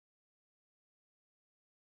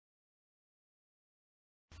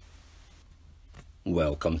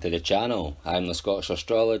Welcome to the channel. I'm the Scottish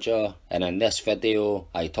astrologer, and in this video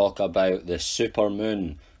I talk about the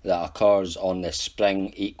supermoon that occurs on the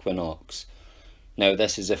spring equinox. Now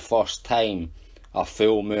this is the first time a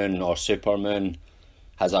full moon or supermoon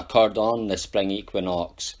has occurred on the spring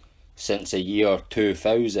equinox since the year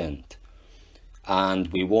 2000, and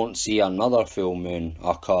we won't see another full moon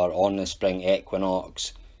occur on the spring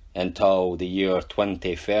equinox until the year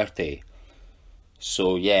 2030.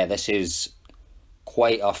 So yeah, this is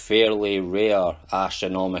quite a fairly rare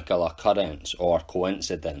astronomical occurrence or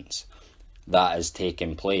coincidence that is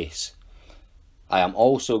taking place. I am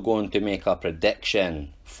also going to make a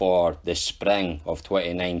prediction for the spring of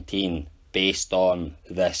 2019 based on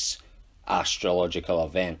this astrological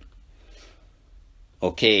event.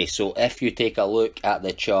 Okay, so if you take a look at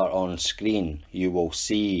the chart on screen, you will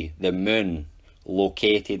see the moon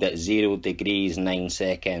located at 0 degrees 9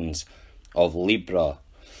 seconds of Libra.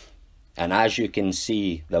 And as you can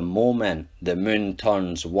see, the moment the moon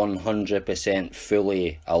turns 100%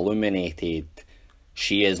 fully illuminated,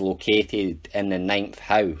 she is located in the 9th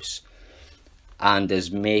house and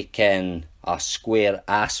is making a square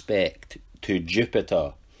aspect to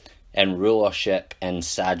Jupiter in rulership in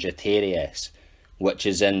Sagittarius, which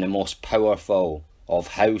is in the most powerful of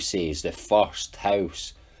houses, the first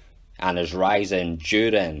house, and is rising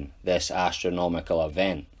during this astronomical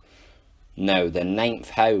event. Now, the 9th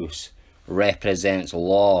house represents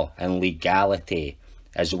law and legality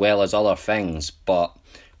as well as other things, but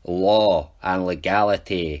law and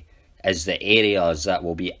legality is the areas that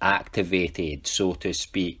will be activated, so to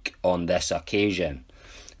speak, on this occasion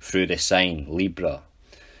through the sign Libra.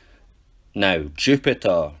 Now,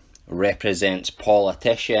 Jupiter represents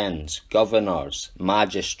politicians, governors,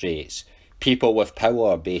 magistrates, people with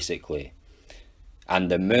power basically, and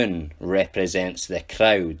the moon represents the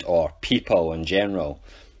crowd or people in general,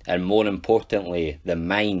 and more importantly, the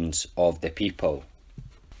minds of the people.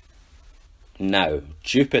 Now,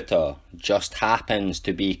 Jupiter just happens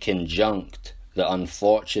to be conjunct the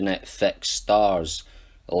unfortunate fixed stars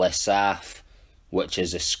Lisaf, which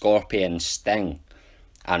is the scorpion sting,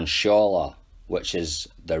 and Shola, which is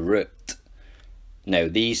the root. Now,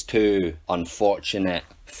 these two unfortunate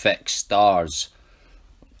fixed stars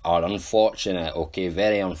are unfortunate, okay,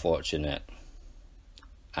 very unfortunate,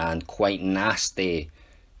 and quite nasty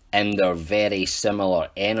in their very similar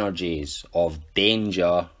energies of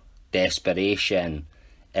danger, desperation,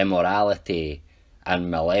 immorality,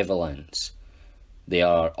 and malevolence. They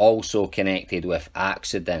are also connected with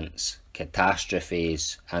accidents,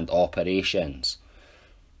 catastrophes, and operations.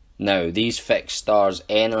 Now, these fixed stars'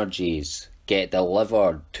 energies get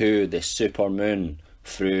delivered to the supermoon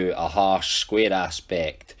through a harsh square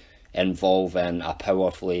aspect involving a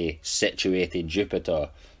powerfully situated Jupiter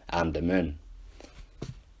and the moon.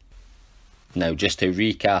 Now, just to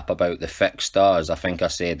recap about the fixed stars, I think I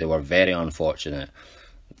said they were very unfortunate.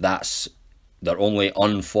 They're only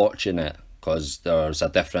unfortunate because there's a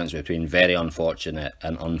difference between very unfortunate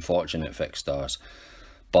and unfortunate fixed stars.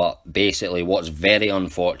 But basically what's very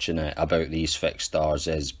unfortunate about these fixed stars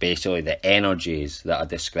is basically the energies that are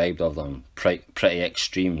described of them. Pretty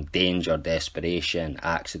extreme danger, desperation,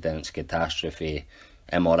 accidents, catastrophe,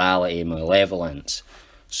 immorality, malevolence.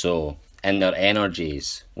 So in their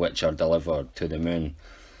energies, which are delivered to the moon,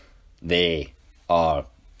 they are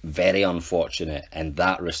very unfortunate in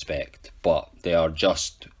that respect, but they are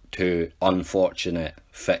just two unfortunate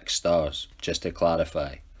fixed stars, just to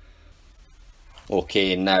clarify.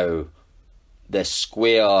 Okay, now the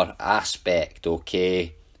square aspect,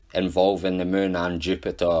 okay, involving the moon and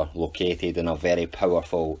Jupiter located in a very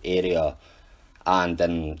powerful area and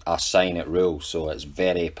in a sign it rules, so it's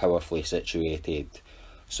very powerfully situated.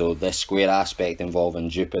 So this square aspect involving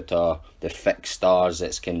Jupiter, the fixed stars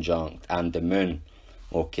it's conjunct, and the moon,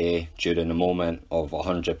 okay, during the moment of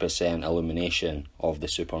 100% illumination of the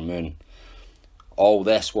supermoon. All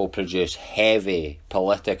this will produce heavy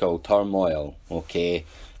political turmoil, okay,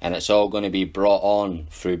 and it's all going to be brought on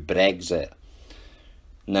through Brexit.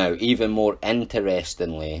 Now, even more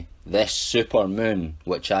interestingly, this supermoon,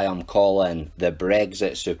 which I am calling the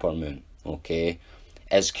Brexit supermoon, okay,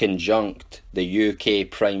 is conjunct the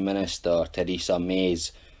UK Prime Minister Theresa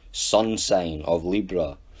May's sun sign of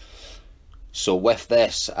Libra. So with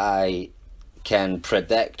this, I can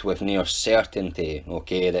predict with near certainty,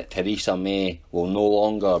 okay, that Theresa May will no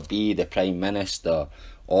longer be the Prime Minister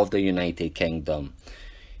of the United Kingdom,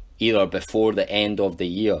 either before the end of the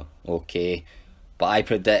year, okay, but I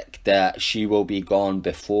predict that she will be gone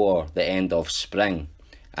before the end of spring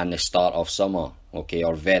and the start of summer, okay,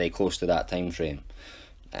 or very close to that time frame,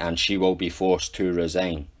 and she will be forced to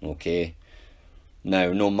resign, okay.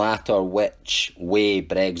 Now, no matter which way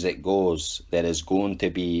Brexit goes, there is going to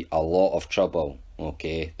be a lot of trouble,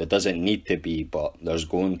 okay? There doesn't need to be, but there's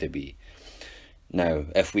going to be. Now,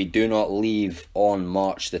 if we do not leave on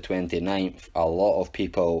March the 29th, a lot of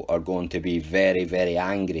people are going to be very, very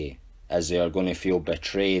angry, as they are going to feel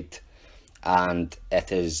betrayed, and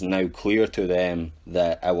it is now clear to them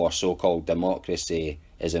that our so-called democracy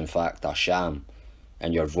is in fact a sham,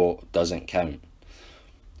 and your vote doesn't count.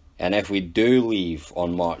 And if we do leave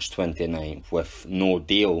on March 29th with no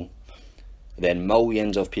deal, then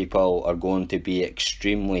millions of people are going to be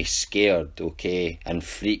extremely scared, okay, and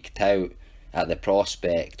freaked out at the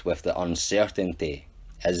prospect with the uncertainty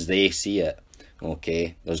as they see it,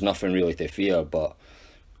 okay. There's nothing really to fear, but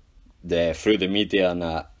through the media and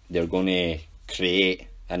that, they're going to create,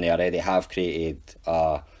 and they already have created,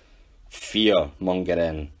 a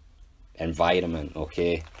fear-mongering environment,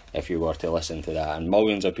 okay, if you were to listen to that. And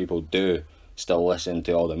millions of people do still listen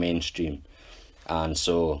to all the mainstream, and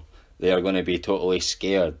so they are going to be totally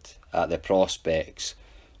scared at the prospects,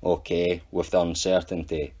 okay, with the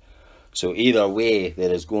uncertainty. So either way,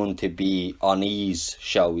 there is going to be unease,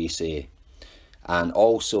 shall we say. And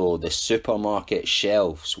also the supermarket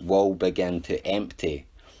shelves will begin to empty.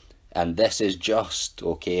 And this is just,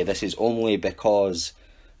 okay, this is only because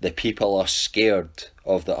the people are scared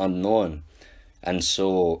of the unknown. And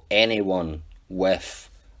so anyone with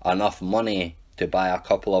enough money to buy a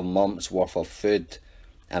couple of months worth of food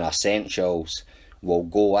and essentials will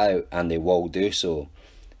go out, and they will do so.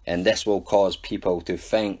 And this will cause people to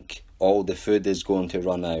think all the food is going to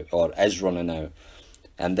run out, or is running out,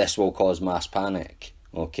 and this will cause mass panic,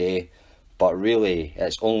 okay? But really,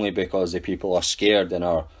 it's only because the people are scared and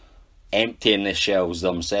are emptying the shelves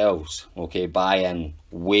themselves, okay, buying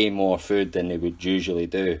way more food than they would usually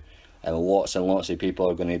do, and lots of people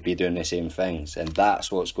are going to be doing the same things, and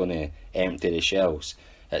that's what's going to empty the shelves.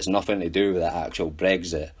 It's nothing to do with the actual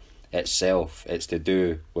Brexit itself, it's to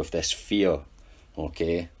do with this fear,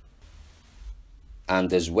 okay?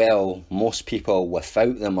 And as well, most people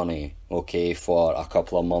without the money, okay, for a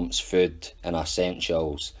couple of months' food and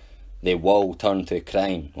essentials, they will turn to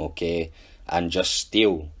crime, okay, and just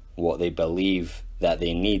steal what they believe that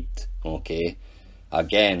they need, okay.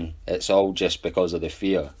 Again, it's all just because of the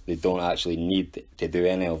fear. They don't actually need to do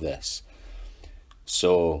any of this.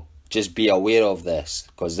 So just be aware of this,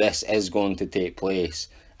 because this is going to take place,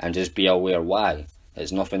 and just be aware why.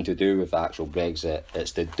 It's nothing to do with actual Brexit,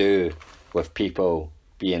 it's to do with people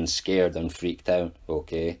being scared and freaked out,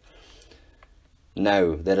 okay?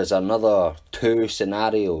 Now, there is another 2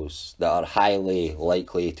 scenarios that are highly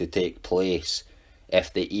likely to take place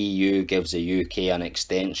if the EU gives the UK an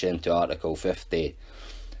extension to Article 50,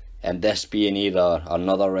 and this being either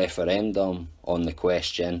another referendum on the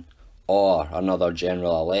question or another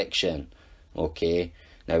general election, okay?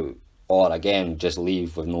 Now, or again, just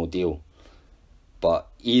leave with no deal. But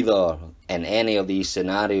either in any of these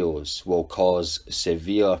scenarios will cause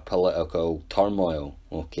severe political turmoil,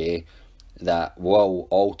 okay, that will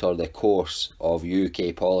alter the course of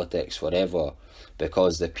UK politics forever,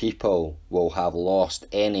 because the people will have lost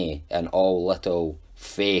any and all little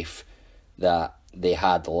faith that they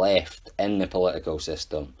had left in the political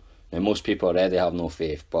system. Now, most people already have no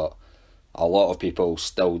faith, but a lot of people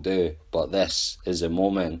still do. But this is a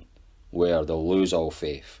moment where they'll lose all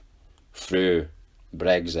faith through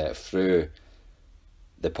Brexit, through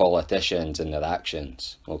the politicians and their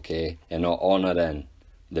actions, okay, and not honouring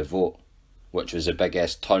the vote, which was the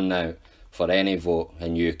biggest turnout for any vote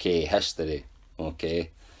in UK history, okay.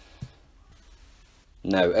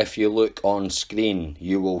 Now, if you look on screen,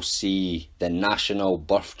 you will see the national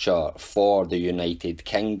birth chart for the United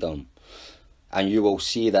Kingdom, and you will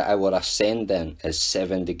see that our ascendant is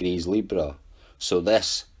 7 degrees Libra. So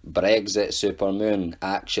this Brexit supermoon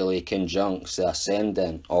actually conjuncts the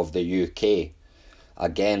ascendant of the UK.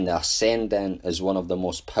 Again, the ascendant is one of the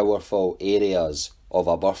most powerful areas of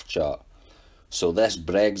a birth chart. So this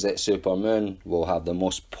Brexit supermoon will have the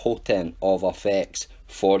most potent of effects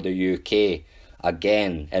for the UK,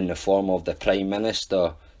 again in the form of the Prime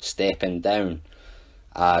Minister stepping down,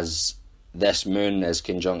 as this moon is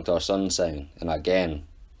conjunct our sun sign. And again,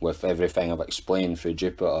 with everything I've explained through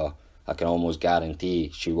Jupiter, I can almost guarantee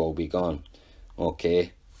she will be gone,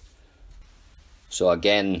 okay. So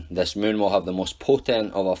again, this moon will have the most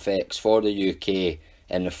potent of effects for the UK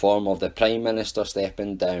in the form of the Prime Minister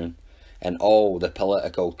stepping down, and all the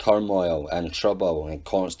political turmoil and trouble and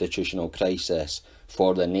constitutional crisis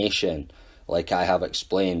for the nation, like I have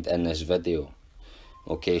explained in this video.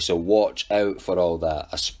 Okay, so watch out for all that,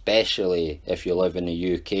 especially if you live in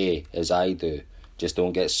the UK as I do. Just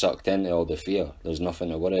don't get sucked into all the fear. There's nothing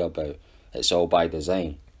to worry about. It's all by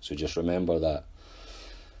design, so just remember that.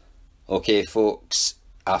 Okay folks,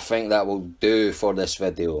 I think that will do for this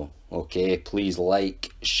video. Okay, please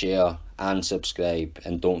like, share and subscribe,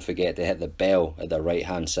 and don't forget to hit the bell at the right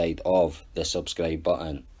hand side of the subscribe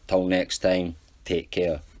button. Till next time, take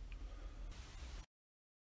care.